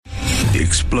The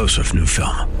explosive new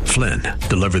film, Flynn,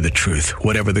 deliver the truth,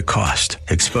 whatever the cost,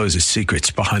 exposes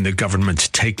secrets behind the government's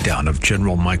takedown of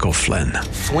General Michael Flynn.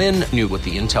 Flynn knew what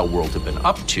the intel world had been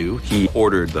up to. He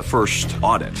ordered the first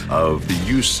audit of the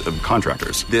use of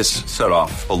contractors. This set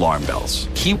off alarm bells.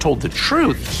 He told the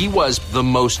truth. He was the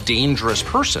most dangerous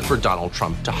person for Donald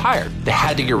Trump to hire. They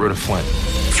had to get rid of Flynn.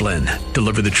 Flynn,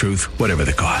 deliver the truth, whatever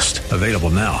the cost. Available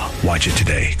now. Watch it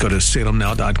today. Go to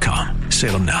salemnow.com.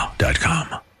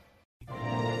 salemnow.com.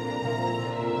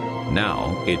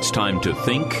 Now it's time to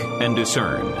think and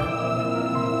discern.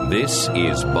 This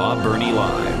is Bob Burney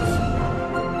Live.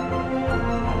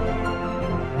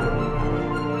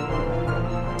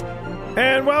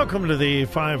 And welcome to the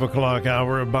 5 o'clock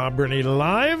hour of Bob Burney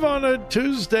Live on a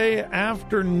Tuesday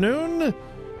afternoon.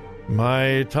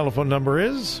 My telephone number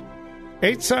is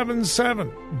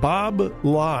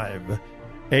 877-BOB-LIVE.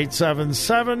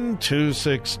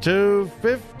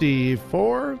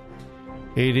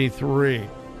 877-262-5483.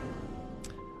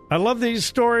 I love these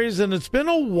stories, and it's been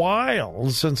a while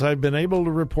since I've been able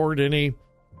to report any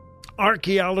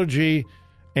archaeology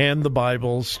and the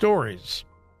Bible stories.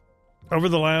 Over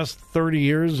the last 30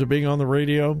 years of being on the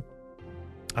radio,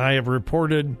 I have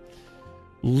reported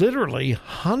literally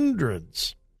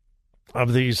hundreds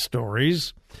of these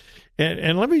stories.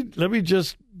 And let me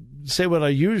just say what I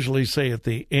usually say at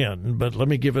the end, but let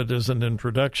me give it as an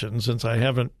introduction since I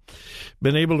haven't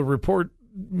been able to report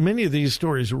many of these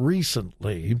stories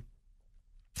recently.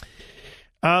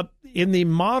 In the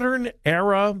modern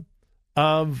era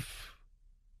of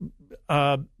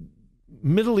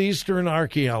Middle Eastern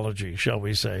archaeology, shall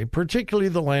we say, particularly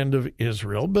the land of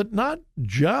Israel, but not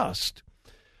just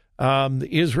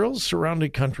Israel's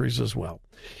surrounding countries as well.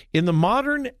 In the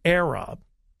modern era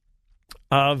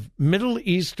of Middle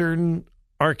Eastern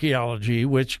archaeology,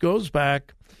 which goes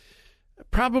back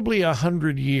probably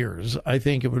 100 years, I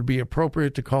think it would be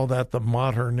appropriate to call that the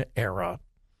modern era.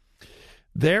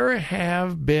 There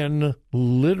have been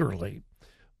literally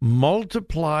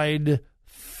multiplied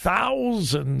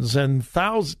thousands and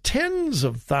thousands, tens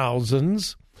of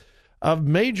thousands of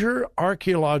major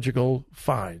archaeological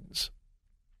finds.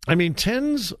 I mean,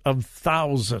 tens of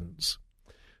thousands.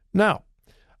 Now,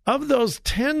 of those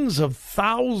tens of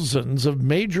thousands of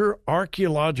major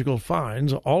archaeological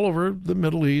finds all over the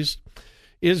Middle East,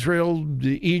 Israel,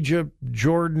 Egypt,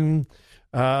 Jordan,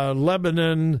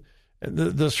 Lebanon,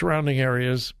 the surrounding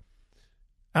areas,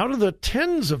 out of the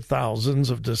tens of thousands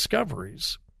of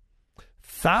discoveries,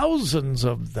 thousands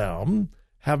of them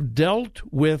have dealt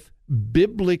with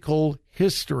biblical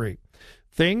history,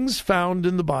 things found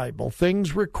in the Bible,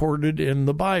 things recorded in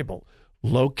the Bible,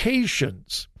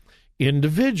 locations,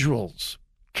 individuals,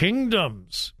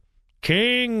 kingdoms,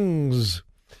 kings,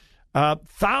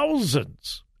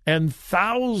 thousands and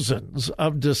thousands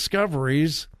of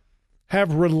discoveries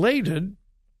have related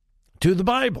to the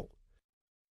Bible.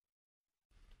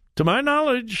 To my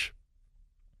knowledge,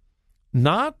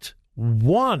 not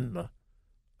one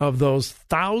of those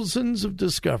thousands of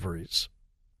discoveries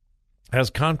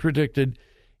has contradicted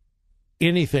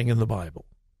anything in the Bible.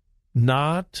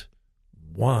 Not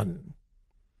one.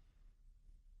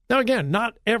 Now, again,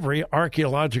 not every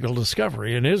archaeological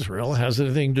discovery in Israel has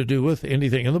anything to do with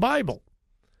anything in the Bible.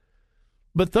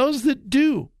 But those that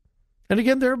do, and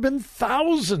again, there have been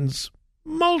thousands,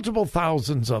 multiple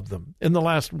thousands of them in the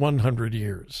last 100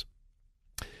 years.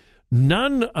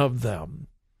 None of them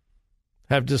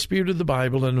have disputed the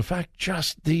Bible, and in fact,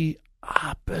 just the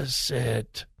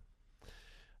opposite.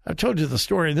 I've told you the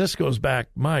story, and this goes back,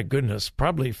 my goodness,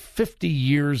 probably 50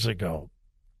 years ago.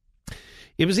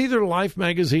 It was either Life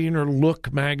magazine or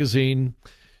Look magazine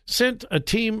sent a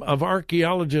team of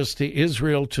archaeologists to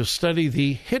Israel to study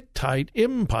the Hittite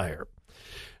Empire.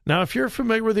 Now, if you're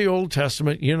familiar with the Old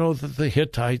Testament, you know that the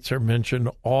Hittites are mentioned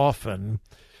often.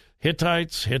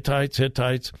 Hittites.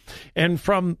 And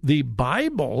from the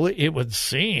Bible, it would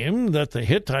seem that the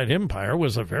Hittite Empire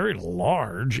was a very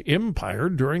large empire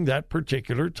during that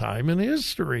particular time in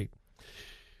history.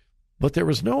 But there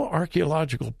was no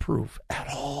archaeological proof at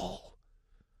all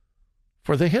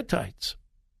for the Hittites.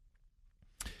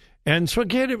 And so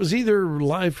again, it was either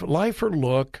Life or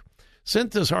Look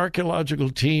sent this archaeological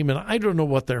team, and I don't know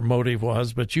what their motive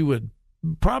was, but you would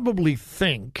probably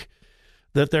think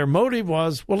that their motive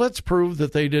was, well, let's prove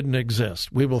that they didn't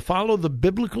exist. We will follow the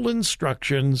biblical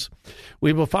instructions.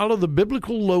 We will follow the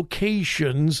biblical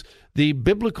locations, the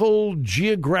biblical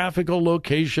geographical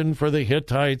location for the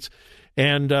Hittites,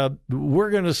 and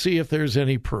we're going to see if there's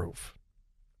any proof.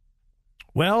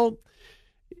 Well,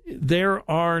 there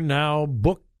are now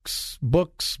books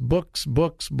about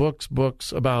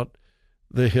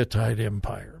the Hittite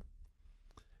Empire.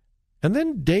 And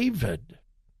then David.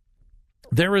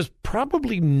 There is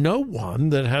probably no one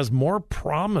that has more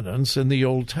prominence in the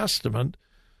Old Testament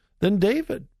than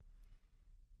David.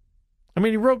 I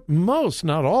mean, he wrote most,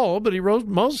 not all, but he wrote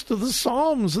most of the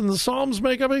Psalms, and the Psalms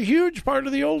make up a huge part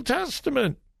of the Old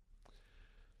Testament.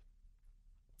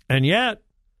 And yet,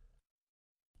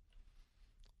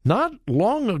 not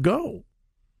long ago,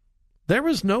 there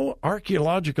was no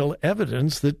archaeological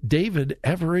evidence that David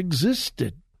ever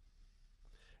existed.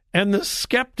 And the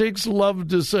skeptics love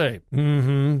to say,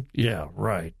 yeah,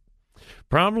 right.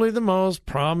 Probably the most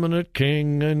prominent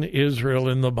king in Israel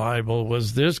in the Bible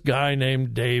was this guy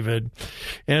named David,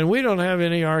 and we don't have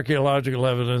any archaeological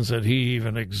evidence that he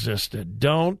even existed.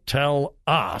 Don't tell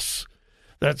us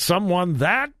that someone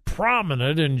that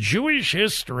prominent in Jewish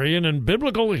history and in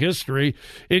biblical history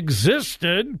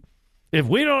existed if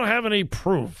we don't have any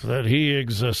proof that he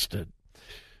existed.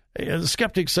 The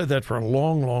skeptics said that for a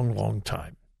long, long, long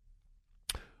time.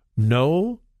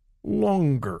 No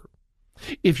longer.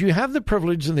 If you have the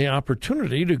privilege and the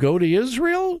opportunity to go to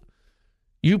Israel,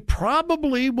 you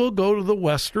probably will go to the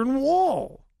Western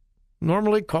Wall,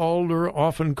 normally called or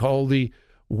often called the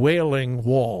Wailing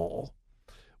Wall.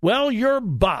 Well, your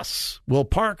bus will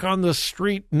park on the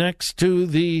street next to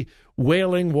the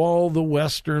Wailing Wall, the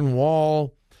Western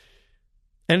Wall.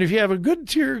 And if you have a good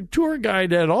tour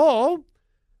guide at all,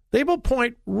 they will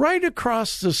point right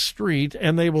across the street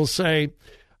and they will say,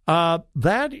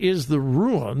 that is the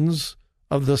ruins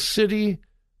of the city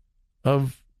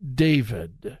of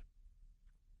David.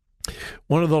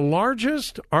 One of the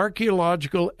largest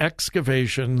archaeological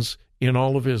excavations in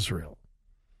all of Israel.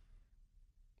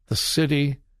 The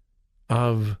city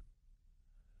of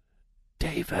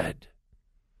David.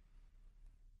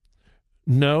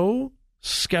 No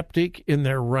skeptic in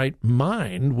their right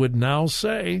mind would now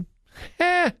say,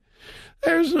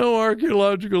 there's no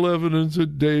archaeological evidence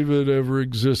that David ever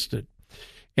existed.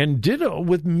 And ditto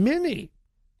with many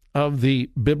of the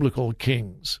biblical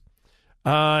kings.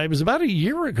 It was about a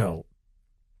year ago,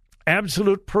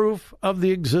 absolute proof of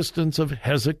the existence of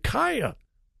Hezekiah,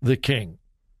 the king.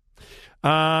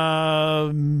 I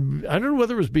don't know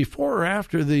whether it was before or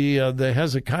after the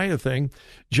Hezekiah thing,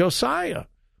 Josiah,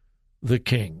 the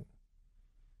king.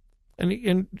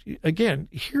 And again,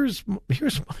 here's my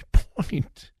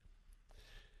point.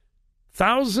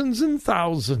 Thousands and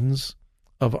thousands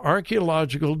of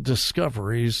archaeological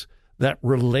discoveries that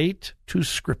relate to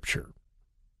Scripture.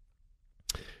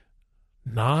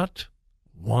 Not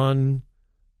one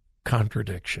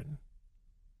contradiction.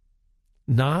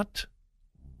 Not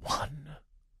one.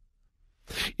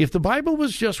 If the Bible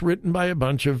was just written by a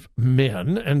bunch of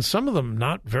men, and some of them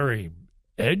not very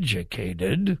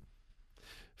educated,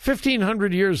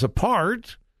 1,500 years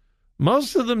apart,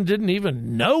 most of them didn't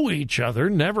even know each other,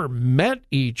 never met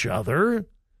each other,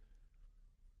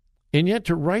 and yet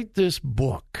to write this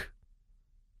book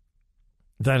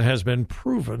that has been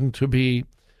proven to be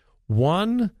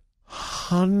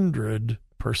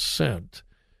 100%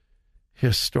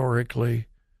 historically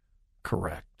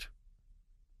correct.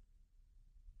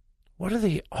 What are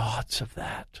the odds of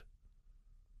that?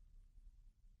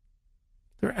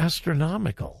 They're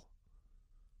astronomical.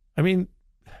 I mean,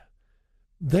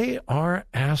 they are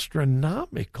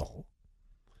astronomical.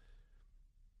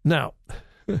 Now,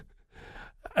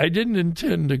 I didn't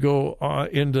intend to go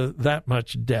into that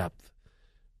much depth,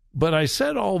 but I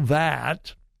said all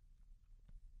that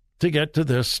to get to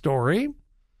this story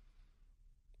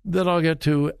that I'll get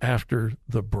to after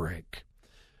the break.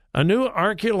 A new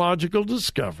archaeological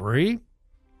discovery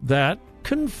that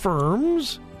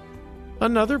confirms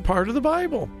another part of the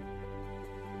Bible.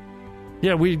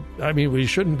 Yeah, we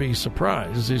shouldn't be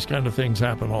surprised. These kind of things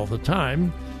happen all the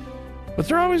time, but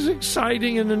they're always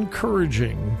exciting and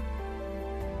encouraging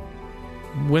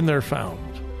when they're found.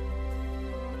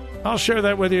 I'll share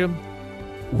that with you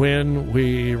when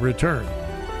we return.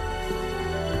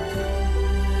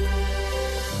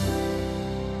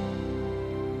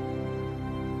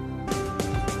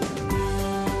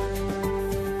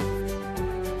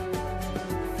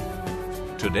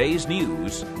 Today's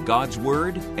news, God's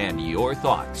Word, and your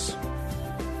thoughts.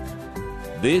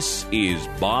 This is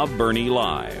Bob Burney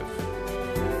Live.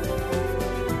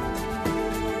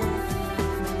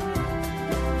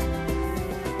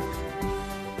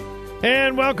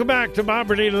 And welcome back to Bob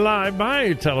Burney Live.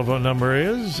 My telephone number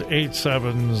is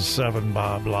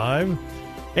 877-BOB-LIVE,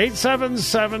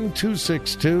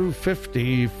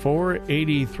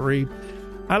 877-262-5483.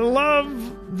 I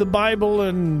love the Bible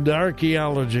and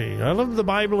archaeology. I love the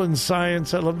Bible and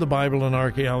science. I love the Bible and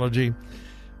archaeology.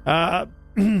 I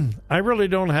really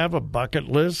don't have a bucket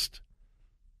list.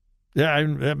 Yeah,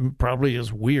 it probably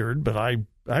is weird, but I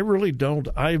I really don't.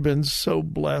 I've been so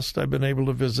blessed. I've been able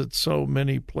to visit so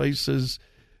many places.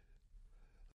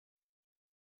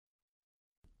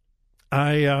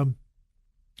 I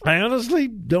honestly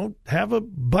don't have a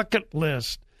bucket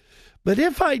list. But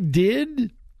if I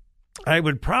did, I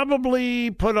would probably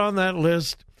put on that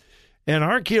list an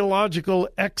archaeological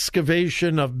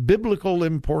excavation of biblical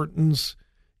importance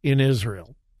in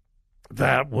Israel.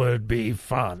 That would be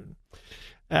fun.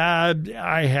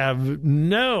 I have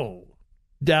no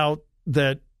doubt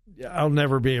that I'll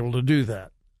never be able to do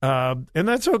that. And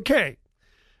that's okay.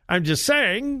 I'm just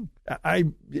saying I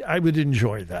would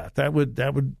enjoy that. That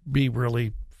would be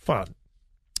really fun.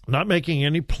 Not making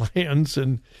any plans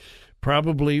and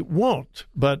probably won't,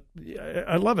 but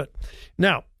I love it.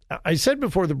 Now, I said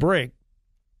before the break,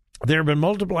 there have been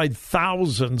multiplied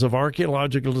thousands of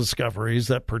archaeological discoveries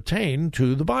that pertain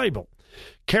to the Bible.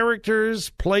 Characters,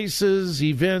 places,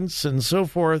 events, and so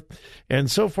forth.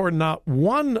 Not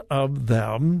one of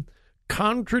them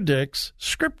contradicts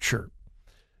Scripture.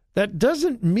 That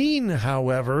doesn't mean,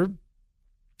 however,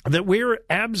 that we're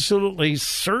absolutely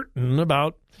certain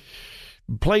about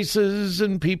places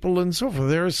and people and so forth.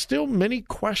 There are still many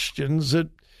questions that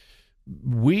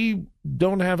we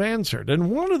don't have answered.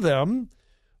 And one of them,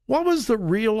 what was the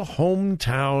real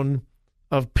hometown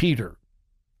of Peter?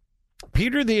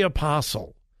 Peter the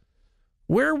Apostle.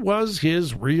 Where was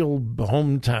his real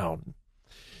hometown?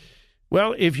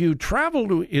 Well, if you travel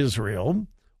to Israel,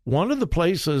 one of the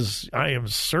places I am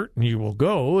certain you will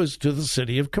go is to the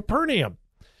city of Capernaum.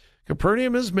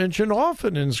 Capernaum is mentioned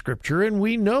often in Scripture, and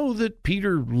we know that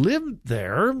Peter lived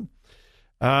there.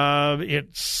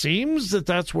 It seems that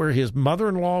that's where his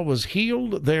mother-in-law was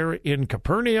healed, there in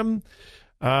Capernaum.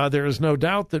 There is no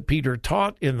doubt that Peter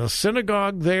taught in the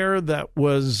synagogue there that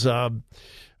was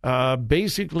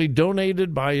basically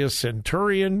donated by a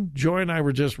centurion. Joy and I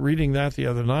were just reading that the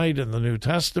other night in the New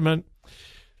Testament.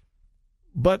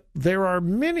 But there are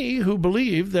many who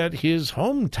believe that his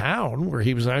hometown, where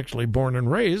he was actually born and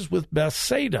raised, was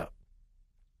Bethsaida.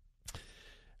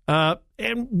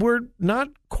 And we're not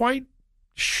quite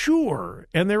sure.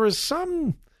 And there is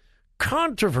some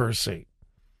controversy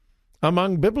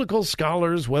among biblical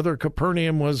scholars whether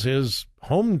Capernaum was his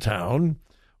hometown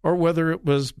or whether it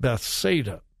was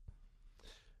Bethsaida.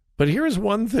 But here's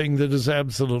one thing that is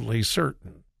absolutely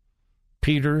certain.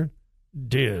 Peter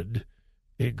did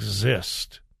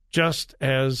exist, just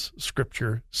as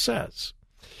Scripture says.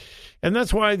 And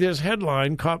that's why this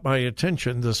headline caught my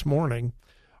attention this morning.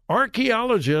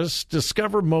 Archaeologists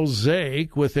discover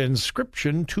mosaic with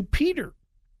inscription to Peter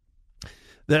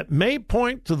that may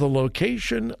point to the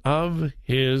location of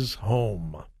his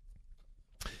home.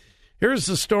 Here's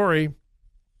the story.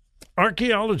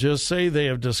 Archaeologists say they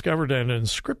have discovered an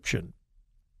inscription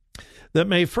that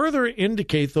may further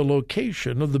indicate the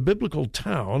location of the biblical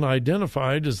town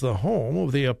identified as the home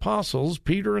of the apostles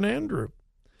Peter and Andrew.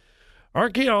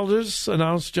 Archaeologists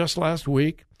announced just last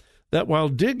week that while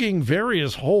digging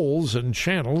various holes and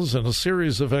channels in a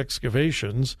series of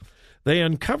excavations, they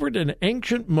uncovered an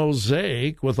ancient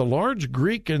mosaic with a large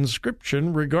Greek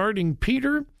inscription regarding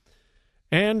Peter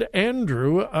and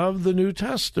Andrew of the New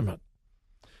Testament.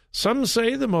 Some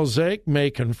say the mosaic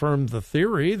may confirm the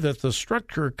theory that the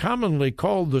structure commonly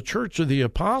called the Church of the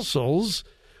Apostles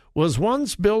was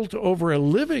once built over a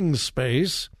living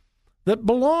space that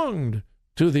belonged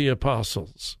to the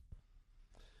apostles.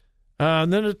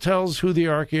 And then it tells who the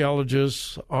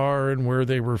archaeologists are and where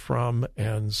they were from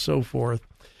and so forth.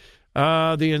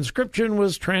 The inscription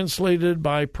was translated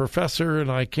by Professor,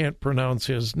 and I can't pronounce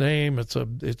his name. It's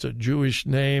a Jewish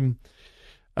name.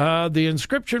 The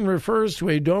inscription refers to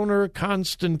a donor,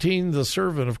 Constantine, the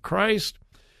servant of Christ,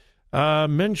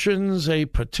 mentions a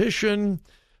petition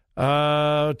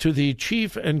to the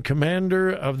chief and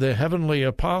commander of the heavenly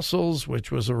apostles,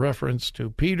 which was a reference to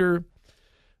Peter.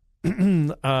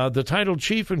 The title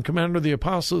chief and commander of the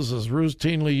apostles is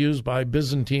routinely used by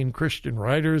Byzantine Christian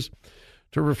writers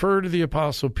to refer to the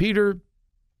apostle Peter.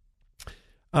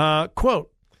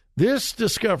 Quote, "This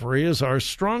discovery is our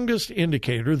strongest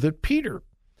indicator that Peter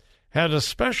had a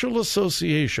special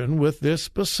association with this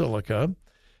basilica,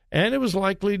 and it was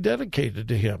likely dedicated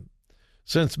to him,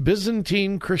 since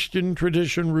Byzantine Christian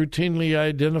tradition routinely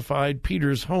identified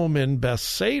Peter's home in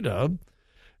Bethsaida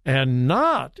and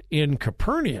not in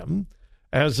Capernaum,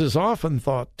 as is often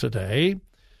thought today.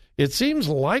 It seems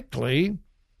likely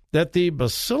that the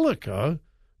basilica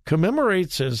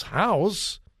commemorates his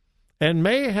house and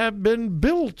may have been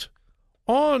built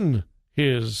on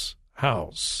his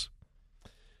house."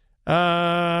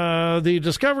 The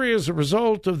discovery is a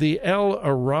result of the El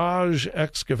Araj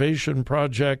excavation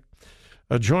project,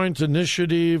 a joint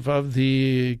initiative of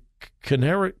the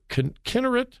Kinneret,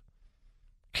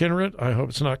 I hope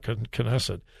it's not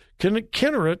Knesset,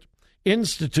 Kinneret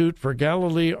Institute for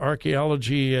Galilee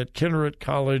Archaeology at Kinneret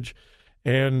College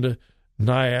and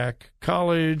Nyack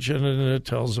College, and then it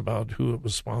tells about who it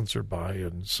was sponsored by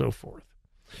and so forth.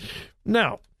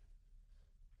 Now,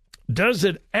 does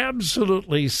it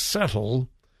absolutely settle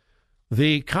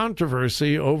the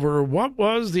controversy over what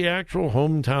was the actual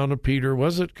hometown of Peter?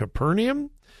 Was it Capernaum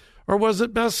or was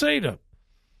it Bethsaida?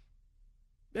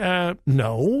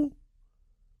 No,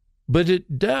 but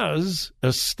it does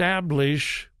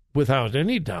establish, without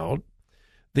any doubt,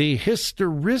 the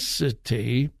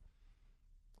historicity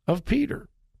of Peter.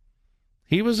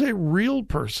 He was a real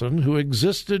person who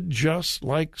existed just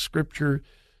like Scripture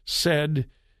said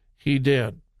he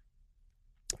did.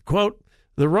 Quote,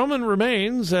 the Roman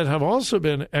remains that have also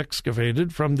been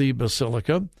excavated from the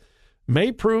basilica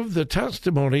may prove the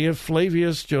testimony of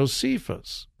Flavius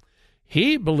Josephus.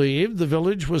 He believed the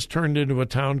village was turned into a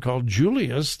town called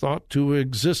Julius, thought to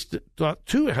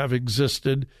have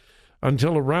existed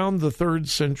until around the 3rd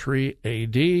century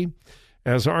A.D.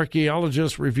 As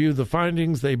archaeologists review the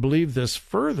findings, they believe this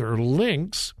further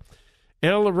links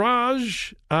El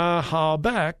Raj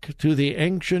HaBek to the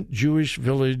ancient Jewish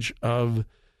village of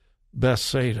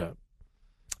Bethsaida.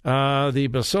 The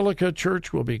Basilica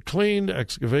Church will be cleaned.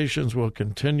 Excavations will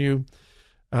continue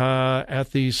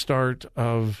at the start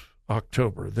of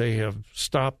October. They have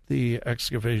stopped the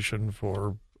excavation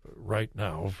for right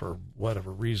now for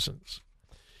whatever reasons.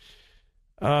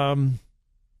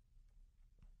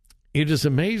 It is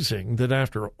amazing that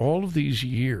after all of these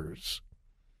years,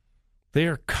 they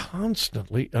are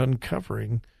constantly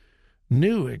uncovering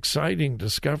new, exciting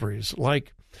discoveries,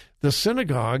 like the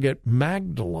synagogue at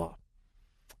Magdala.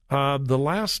 Next to the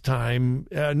last time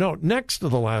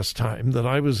that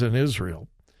I was in Israel,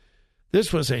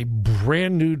 this was a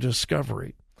brand new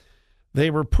discovery. They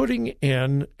were putting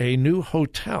in a new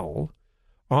hotel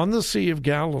on the Sea of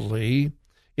Galilee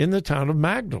in the town of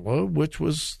Magdala, which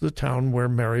was the town where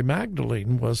Mary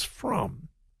Magdalene was from.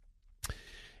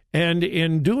 And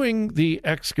in doing the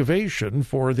excavation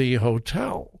for the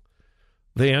hotel,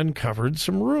 they uncovered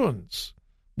some ruins.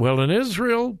 Well, in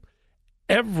Israel,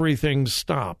 everything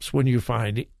stops when you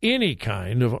find any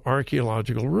kind of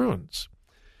archaeological ruins.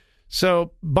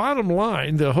 So, bottom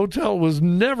line, the hotel was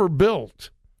never built,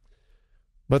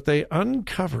 but they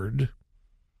uncovered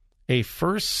a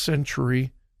 1st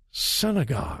century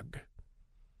synagogue.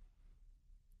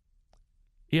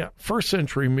 Yeah, 1st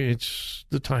century means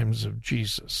the times of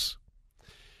Jesus.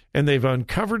 And they've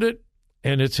uncovered it,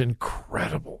 and it's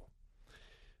incredible.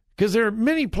 Because there are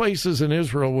many places in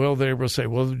Israel where they will say,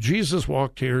 well, Jesus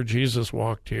walked here.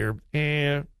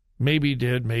 Maybe he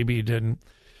did, maybe he didn't.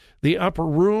 The upper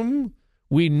room,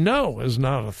 we know is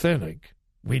not authentic.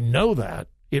 We know that.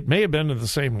 It may have been in the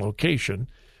same location,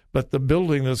 but the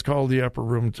building that's called the upper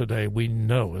room today, we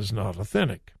know is not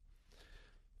authentic.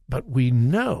 But we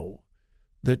know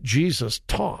that Jesus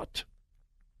taught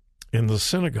in the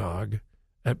synagogue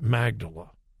at Magdala.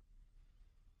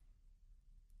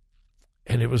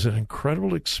 And it was an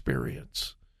incredible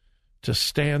experience to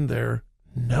stand there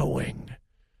knowing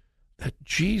that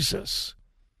Jesus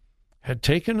had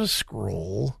taken a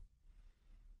scroll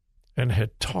and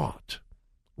had taught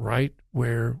right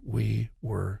where we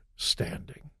were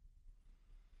standing.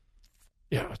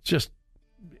 Yeah, just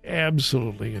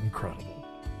absolutely incredible.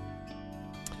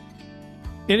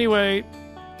 Anyway,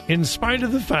 in spite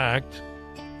of the fact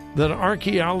that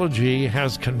archaeology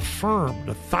has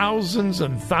confirmed thousands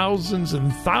and thousands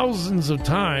and thousands of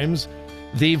times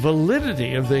the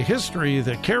validity of the history,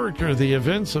 the character, the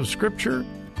events of Scripture,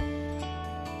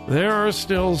 there are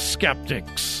still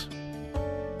skeptics.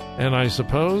 And I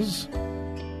suppose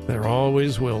there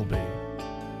always will be.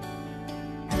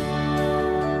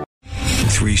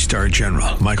 3-star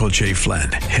General Michael J.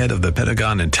 Flynn, head of the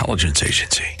Pentagon Intelligence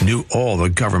Agency, knew all the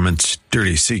government's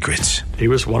dirty secrets. He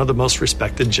was one of the most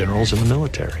respected generals in the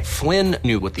military. Flynn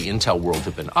knew what the intel world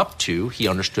had been up to. He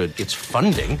understood its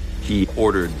funding. He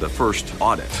ordered the first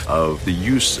audit of the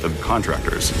use of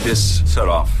contractors. This set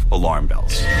off alarm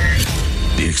bells.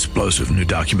 The explosive new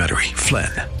documentary,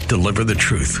 Flynn, Deliver the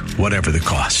Truth, Whatever the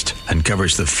Cost,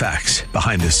 uncovers the facts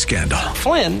behind this scandal.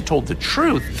 Flynn told the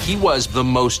truth. He was the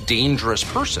most dangerous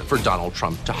person for Donald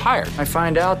Trump to hire. I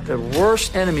find out the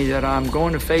worst enemy that I'm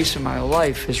going to face in my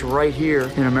life is right here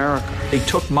in America. They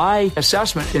took my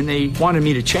assessment and they wanted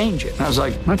me to change it. And I was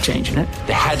like, I'm not changing it.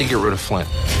 They had to get rid of Flynn.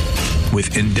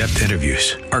 With in-depth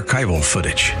interviews, archival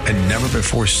footage, and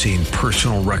never-before-seen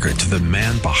personal records of the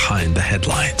man behind the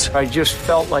headlines. I just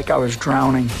felt like I was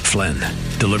drowning. Flynn,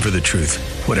 deliver the truth,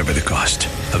 whatever the cost.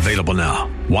 Available now.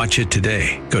 Watch it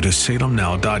today. Go to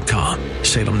salemnow.com.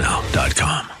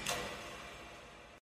 salemnow.com.